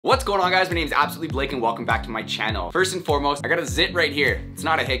What's going on, guys? My name is Absolutely Blake and welcome back to my channel. First and foremost, I got a zit right here. It's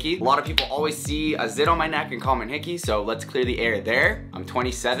not a hickey. A lot of people always see a zit on my neck and call me hickey, so let's clear the air there. I'm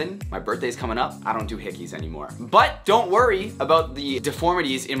 27. My birthday's coming up. I don't do hickeys anymore. But don't worry about the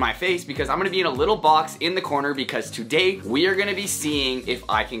deformities in my face because I'm gonna be in a little box in the corner because today we are gonna be seeing if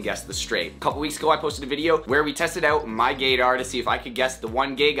I can guess the straight. A couple weeks ago, I posted a video where we tested out my gaydar to see if I could guess the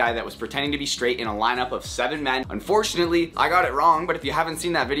one gay guy that was pretending to be straight in a lineup of 7 men. Unfortunately, I got it wrong, but if you haven't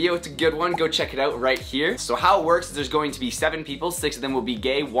seen that video, it's a good one. Go check it out right here. So how it works is there's going to be 7 people, 6 of them will be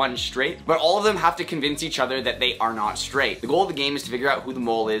gay, 1 straight, but all of them have to convince each other that they are not straight. The goal of the game is to figure out who the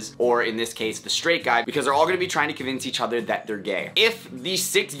mole is, or in this case, the straight guy, because they're all gonna be trying to convince each other that they're gay. If these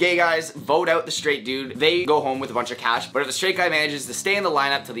 6 gay guys vote out the straight dude, they go home with a bunch of cash, but if the straight guy manages to stay in the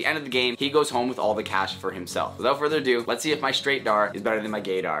lineup till the end of the game, he goes home with all the cash for himself. Without further ado, let's see if my straight dar is better than my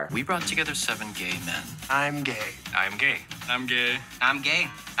gaydar. We brought together 7 gay men. I'm gay. I'm gay. I'm gay. I'm gay.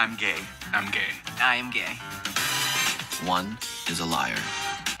 I'm gay. I'm gay. I am gay. 1 is a liar.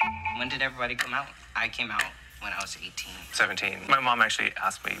 When did everybody come out? I came out when I was 18. 17. My mom actually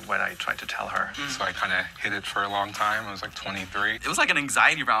asked me when I tried to tell her. So I kind of hid it for a long time. I was like 23. It was like an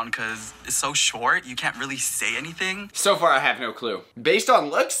anxiety round because it's so short, you can't really say anything. So far, I have no clue. Based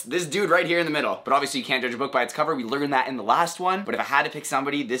on looks, this dude right here in the middle. But obviously, you can't judge a book by its cover. We learned that in the last one. But if I had to pick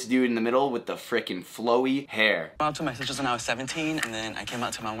somebody, this dude in the middle with the frickin' flowy hair. I came out to my sisters when I was 17, and then I came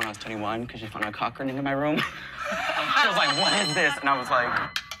out to my mom when I was 21 because she found a cock running in my room. She was like, what is this? And I was like...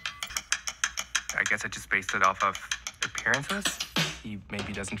 I guess I just based it off of appearances. He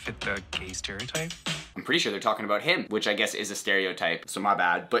maybe doesn't fit the gay stereotype. I'm pretty sure they're talking about him, which I guess is a stereotype, so my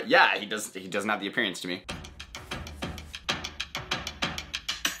bad. But yeah, he doesn't have the appearance to me.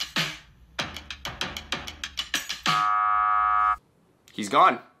 He's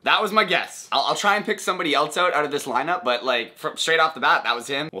gone. That was my guess. I'll try and pick somebody else out of this lineup, but like straight off the bat, that was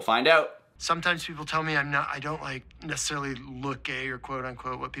him. We'll find out. Sometimes people tell me I don't like necessarily look gay or quote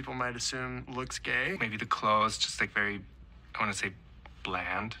unquote what people might assume looks gay. Maybe the clothes just like very, I want to say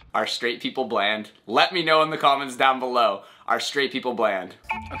bland. Are straight people bland? Let me know in the comments down below. Are straight people bland?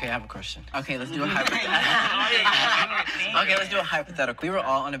 Okay, I have a question. Okay, let's do a hypothetical. Okay, let's do a hypothetical. We were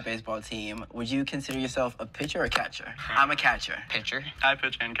all on a baseball team. Would you consider yourself a pitcher or catcher? I'm a catcher. Pitcher. I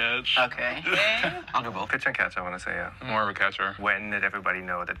pitch and catch. Okay. I'll go both. Pitch and catch, I want to say, yeah. More of a catcher. When did everybody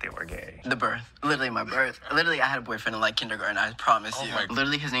know that they were gay? The birth. Literally my birth. Literally, I had a boyfriend in like kindergarten, I promise you.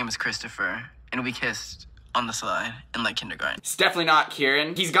 Literally, his name is Christopher, and we kissed on the slide in like kindergarten. It's definitely not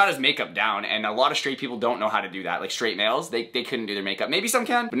Kieran. He's got his makeup down, and a lot of straight people don't know how to do that. Like straight males, they couldn't do their makeup. Maybe some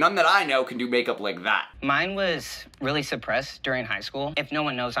can, but none that I know can do makeup like that. Mine was really suppressed during high school. If no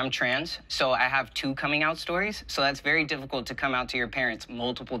one knows, I'm trans, so I have 2 coming out stories. So that's very difficult to come out to your parents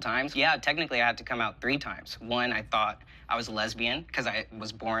multiple times. Yeah, technically I had to come out 3 times. One, I thought I was a lesbian because I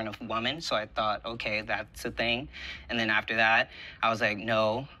was born a woman, so I thought, okay, that's a thing. And then after that, I was like,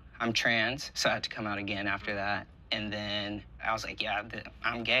 no, I'm trans, so I had to come out again after that. And then I was like, yeah,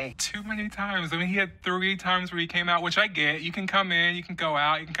 I'm gay. Too many times. I mean, he had 3 times where he came out, which I get. You can come in, you can go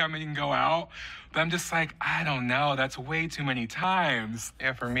out, you can come in, you can go out. But I'm just like, I don't know, that's way too many times.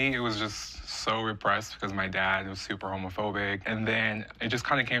 Yeah, for me, it was just so repressed because my dad was super homophobic. And then it just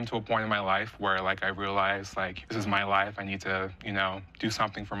kind of came to a point in my life where like I realized like, this is my life. I need to, you know, do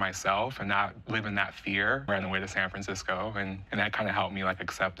something for myself and not live in that fear. Ran away to San Francisco and that kind of helped me like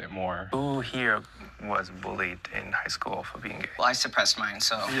accept it more. Who here was bullied in high school for being gay? Well, I suppressed mine,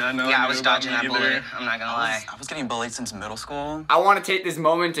 so yeah, I was dodging that bully. I'm not gonna lie. I was getting bullied since middle school. I want to take this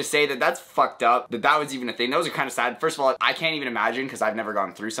moment to say that that's fucked up, that was even a thing. Those are kind of sad. First of all, I can't even imagine because I've never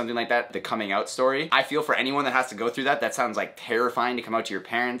gone through something like that, the coming out story. I feel for anyone that has to go through that. That sounds like terrifying to come out to your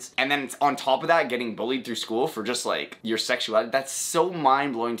parents. And then on top of that, getting bullied through school for just like your sexuality. That's so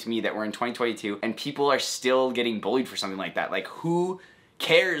mind-blowing to me that we're in 2022 and people are still getting bullied for something like that. Like, who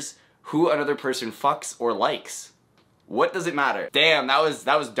cares who another person fucks or likes? What does it matter? Damn, that was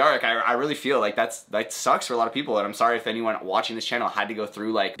dark. I really feel like that sucks for a lot of people, and I'm sorry if anyone watching this channel had to go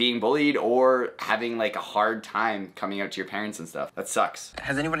through like being bullied or having like a hard time coming out to your parents and stuff. That sucks.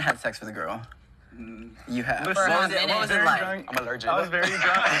 Has anyone had sex with a girl? You have. For what was it like? I'm allergic. I was very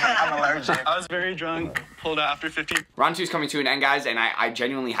drunk. I'm allergic. I was very drunk. Pulled out after 15. Round 2 is coming to an end, guys, and I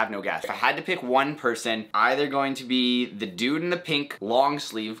genuinely have no guess. If I had to pick one person, either going to be the dude in the pink long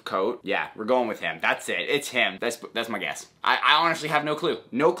sleeve coat. Yeah, we're going with him. That's it. It's him. That's my guess. I honestly have no clue.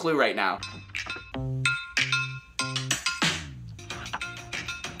 No clue right now.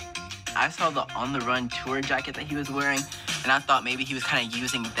 I saw the On the Run tour jacket that he was wearing, and I thought maybe he was kind of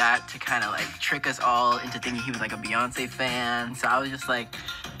using that to kind of like trick us all into thinking he was like a Beyonce fan. So I was just like,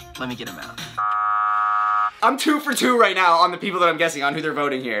 let me get him out. I'm 2 for 2 right now on the people that I'm guessing on who they're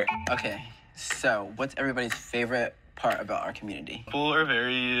voting here. Okay, so what's everybody's favorite part about our community? People are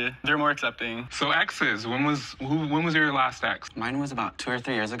they're more accepting. So exes, when was your last ex? Mine was about 2 or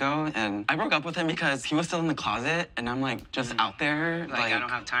 3 years ago, and I broke up with him because he was still in the closet, and I'm like just out there. Like I don't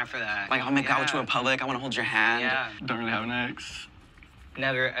have time for that. Like I'll make out with you in public. I want to hold your hand. Yeah. Don't really have an ex.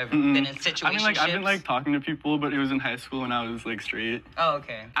 Never ever been in situations. I mean, like I've been like talking to people, but it was in high school when I was like straight. Oh,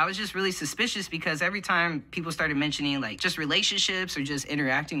 okay. I was just really suspicious because every time people started mentioning like just relationships or just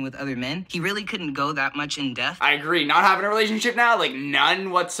interacting with other men, he really couldn't go that much in depth. I agree, not having a relationship now, like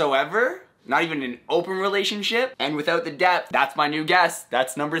none whatsoever. Not even an open relationship, and without the depth, that's my new guess.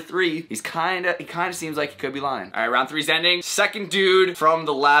 That's number 3. He kind of seems like he could be lying. All right, round 3's ending. Second dude from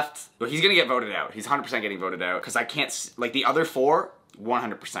the left, well, he's gonna get voted out. He's 100% getting voted out, because I can't, like the other 4,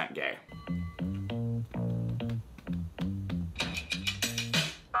 100% gay.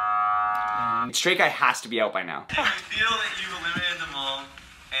 Straight guy has to be out by now. If you feel that you've eliminated them all,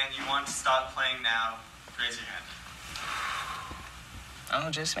 and you want to stop playing now, raise your hand. Oh,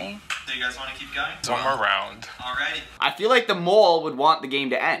 just me? So you guys want to keep going? One more round. Alrighty. I feel like the mole would want the game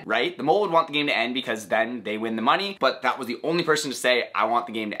to end, right? The mole would want the game to end because then they win the money, but that was the only person to say, I want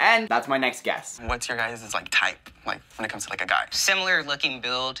the game to end. That's my next guess. What's your guys' like type, like when it comes to like a guy? Similar looking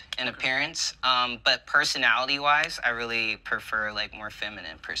build and appearance, but personality-wise, I really prefer like more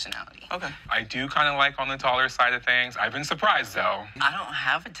feminine personality. Okay. I do kind of like on the taller side of things. I've been surprised though. I don't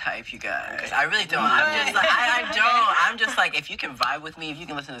have a type, you guys. I really don't. I'm just like, I don't. I'm just like, if you can vibe with me, if you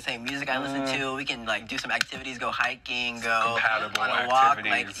can listen to the same music I listen to, we can like do some activities, go hiking, go Compatible on a walk.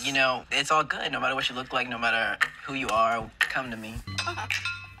 activities. Like, you know, it's all good. No matter what you look like, no matter who you are, come to me.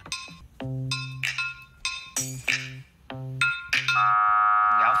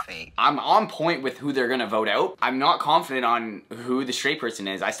 Y'all fake. I'm on point with who they're gonna vote out. I'm not confident on who the straight person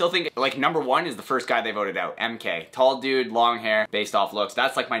is. I still think like number 1 is the first guy they voted out, MK. Tall dude, long hair, based off looks.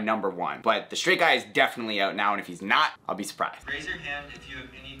 That's like my number 1. But the straight guy is definitely out now, and if he's not, I'll be surprised. Raise your hand if you have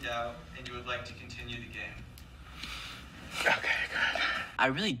any doubt and you would like to continue the game. Okay, good. I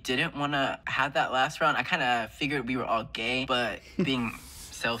really didn't want to have that last round. I kind of figured we were all gay, but being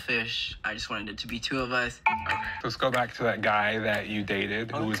selfish, I just wanted it to be 2 of us. Okay. Let's go back to that guy that you dated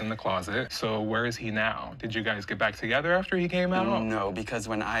who was in the closet. So where is he now? Did you guys get back together after he came out? No, because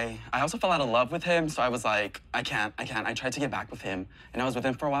when I also fell out of love with him, so I was like, I can't. I tried to get back with him, and I was with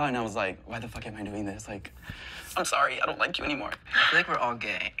him for a while, and I was like, why the fuck am I doing this? Like, I'm sorry, I don't like you anymore. I feel like we're all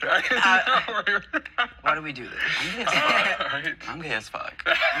gay. Why do we do this? I'm gay as fuck.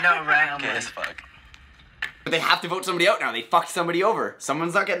 No, right? I'm Gay like, as fuck. But they have to vote somebody out now. They fucked somebody over.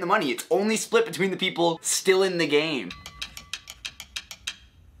 Someone's not getting the money. It's only split between the people still in the game.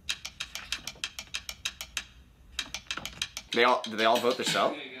 Did they all vote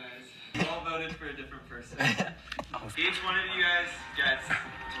themselves? Okay, guys. You all voted for a different person. Each one of you guys gets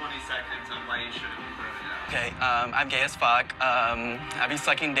 20 seconds on why you shouldn't be voted out. Okay, I'm gay as fuck. I be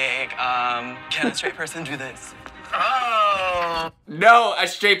sucking dick. Can a straight person do this? oh! No, a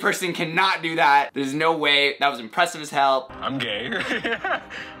straight person cannot do that. There's no way. That was impressive as hell. I'm gay.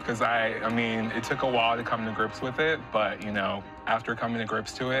 Because I mean, it took a while to come to grips with it, but you know, after coming to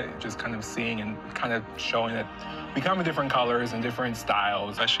grips to it, just kind of seeing and kind of showing that we come in different colors and different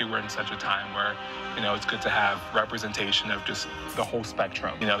styles, especially we're in such a time where, you know, it's good to have representation of just the whole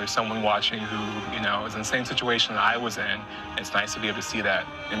spectrum. You know, there's someone watching who, you know, is in the same situation that I was in. It's nice to be able to see that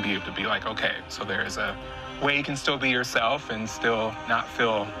and be able to be like, okay, so there is a way you can still be yourself and still not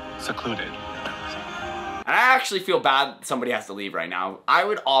feel secluded. And I actually feel bad somebody has to leave right now. I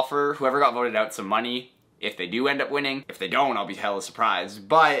would offer whoever got voted out some money if they do end up winning. If they don't, I'll be hella surprised.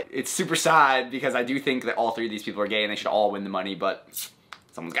 But it's super sad because I do think that all 3 of these people are gay and they should all win the money, but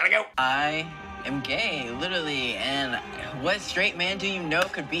someone's gotta go. I am gay, literally, and what straight man do you know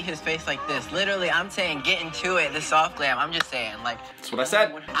could beat his face like this? Literally, I'm saying get into it, the soft glam. I'm just saying, like... That's what I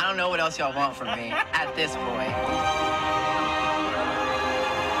said. I don't know what else y'all want from me at this point.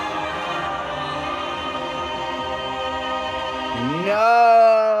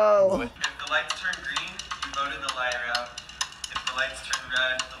 No! If the lights turn green, you voted the liar out. If the lights turn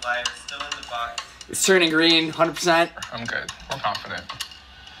red, the liar is still in the box. It's turning green, 100%. I'm good. I'm confident.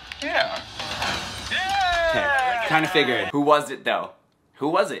 Yeah. Okay, kind of figured. Who was it though? Who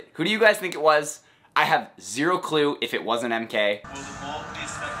was it? Who do you guys think it was? I have 0 clue if it wasn't MK. Will the mole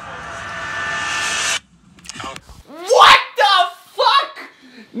please step forward? What the fuck?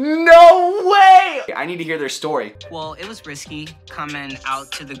 No way! I need to hear their story. Well, it was risky coming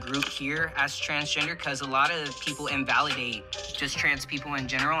out to the group here as transgender because a lot of people invalidate just trans people in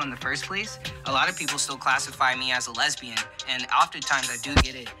general in the first place. A lot of people still classify me as a lesbian, and oftentimes I do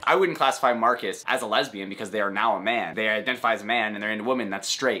get it. I wouldn't classify Marcus as a lesbian because they are now a man. They identify as a man and they're into women. That's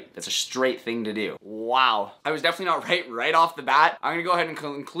straight. That's a straight thing to do. Wow. I was definitely not right off the bat. I'm gonna go ahead and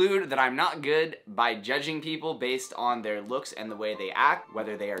conclude that I'm not good by judging people based on their looks and the way they act,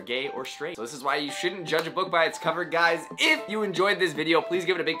 whether they are gay or straight. So this is why you shouldn't judge a book by its cover, guys. If you enjoyed this video, please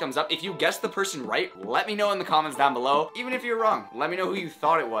give it a big thumbs up. If you guessed the person right, let me know in the comments down below. Even if you're wrong, let me know who you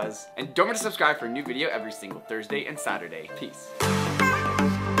thought it was. And don't forget to subscribe for a new video every single Thursday and Saturday. Peace.